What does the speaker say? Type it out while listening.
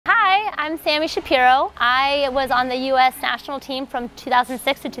I'm Sami Shapiro. I was on the U.S. national team from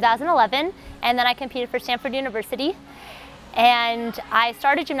 2006 to 2011, and then I competed for Stanford University. And I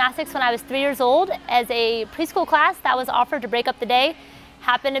started gymnastics when I was 3 years old as a preschool class that was offered to break up the day.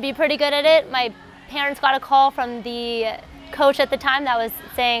 Happened to be pretty good at it. My parents got a call from the coach at the time that was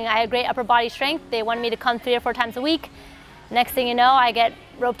saying I had great upper body strength. They wanted me to come 3 or 4 times a week. Next thing you know, I get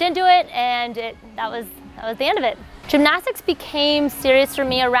roped into it, and that was the end of it. Gymnastics became serious for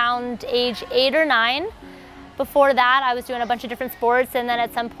me around age 8 or 9. Before that, I was doing a bunch of different sports, and then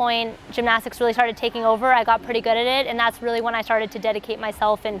at some point, gymnastics really started taking over. I got pretty good at it, and that's really when I started to dedicate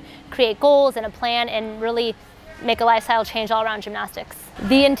myself and create goals and a plan and really make a lifestyle change all around gymnastics.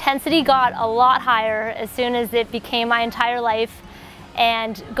 The intensity got a lot higher as soon as it became my entire life.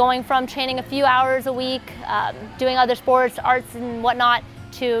 And going from training a few hours a week, doing other sports, arts and whatnot,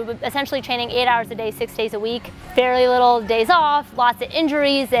 to essentially training 8 hours a day, 6 days a week. Fairly little days off, lots of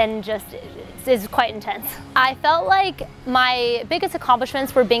injuries, and just it's quite intense. I felt like my biggest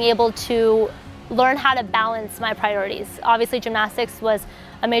accomplishments were being able to learn how to balance my priorities. Obviously gymnastics was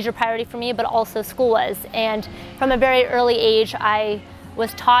a major priority for me, but also school was. And from a very early age, I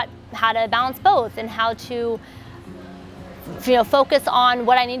was taught how to balance both and how to focus on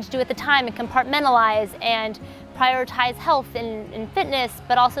what I needed to do at the time and compartmentalize and prioritize health and fitness,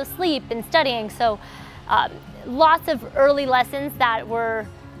 but also sleep and studying. So lots of early lessons that were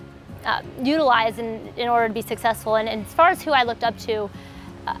utilized in order to be successful. And as far as who I looked up to,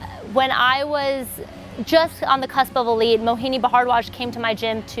 when I was just on the cusp of elite, Mohini Bhardwaj came to my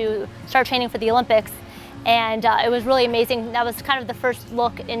gym to start training for the Olympics. And it was really amazing. That was kind of the first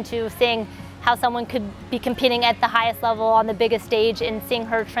look into seeing how someone could be competing at the highest level on the biggest stage, and seeing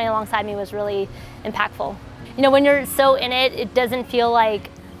her train alongside me was really impactful. When you're so in it, it doesn't feel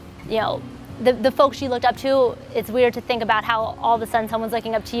like, the folks you looked up to, it's weird to think about how all of a sudden someone's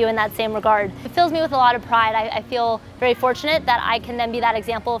looking up to you in that same regard. It fills me with a lot of pride. I feel very fortunate that I can then be that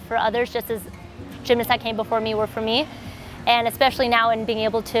example for others, just as gymnasts that came before me were for me. And especially now in being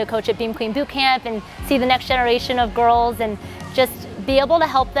able to coach at Beam Queen Boot Camp and see the next generation of girls and just be able to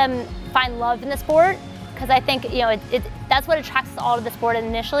help them find love in the sport, because I think that's what attracts us all to the sport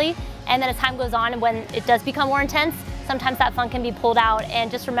initially, and then as time goes on and when it does become more intense, sometimes that fun can be pulled out,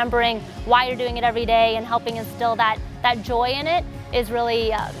 and just remembering why you're doing it every day and helping instill that joy in it is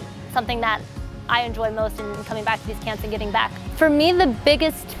really something that I enjoy most in coming back to these camps and giving back. For me, the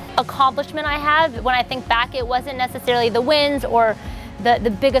biggest accomplishment I have, when I think back, it wasn't necessarily the wins or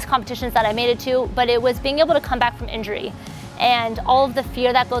the biggest competitions that I made it to, but it was being able to come back from injury. And all of the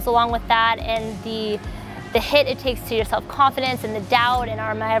fear that goes along with that, and the hit it takes to your self-confidence and the doubt, and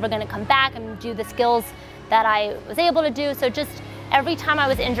am I ever going to come back and do the skills that I was able to do. So just every time I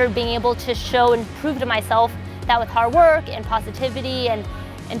was injured, being able to show and prove to myself that with hard work and positivity and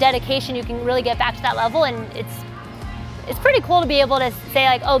dedication, you can really get back to that level. And it's pretty cool to be able to say,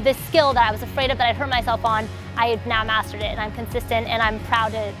 like, oh, this skill that I was afraid of, that I'd hurt myself on, I have now mastered it, and I'm consistent, and I'm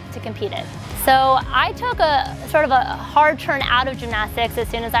proud to compete it. So I took a sort of a hard turn out of gymnastics as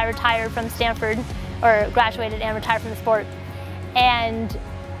soon as I retired from Stanford, or graduated and retired from the sport. And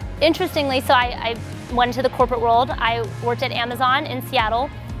interestingly, so I went into the corporate world. I worked at Amazon in Seattle,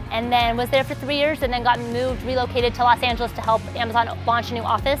 and then was there for 3 years, and then got relocated to Los Angeles to help Amazon launch a new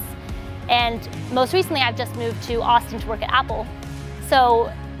office. And most recently, I've just moved to Austin to work at Apple.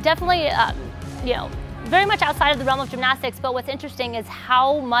 So definitely, very much outside of the realm of gymnastics, but what's interesting is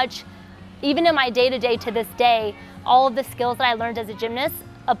how much, even in my day-to-day to this day, all of the skills that I learned as a gymnast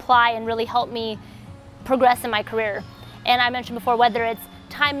apply and really help me progress in my career. And I mentioned before, whether it's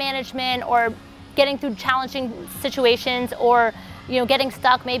time management or getting through challenging situations, or getting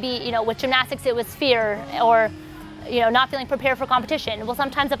stuck, maybe with gymnastics it was fear, or not feeling prepared for competition. Well,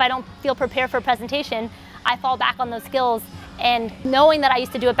 sometimes if I don't feel prepared for a presentation, I fall back on those skills, and knowing that I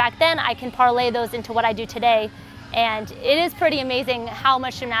used to do it back then, I can parlay those into what I do today. And it is pretty amazing how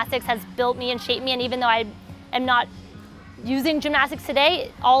much gymnastics has built me and shaped me, and even though I am not using gymnastics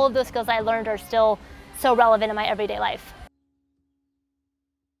today, all of those skills I learned are still so relevant in my everyday life.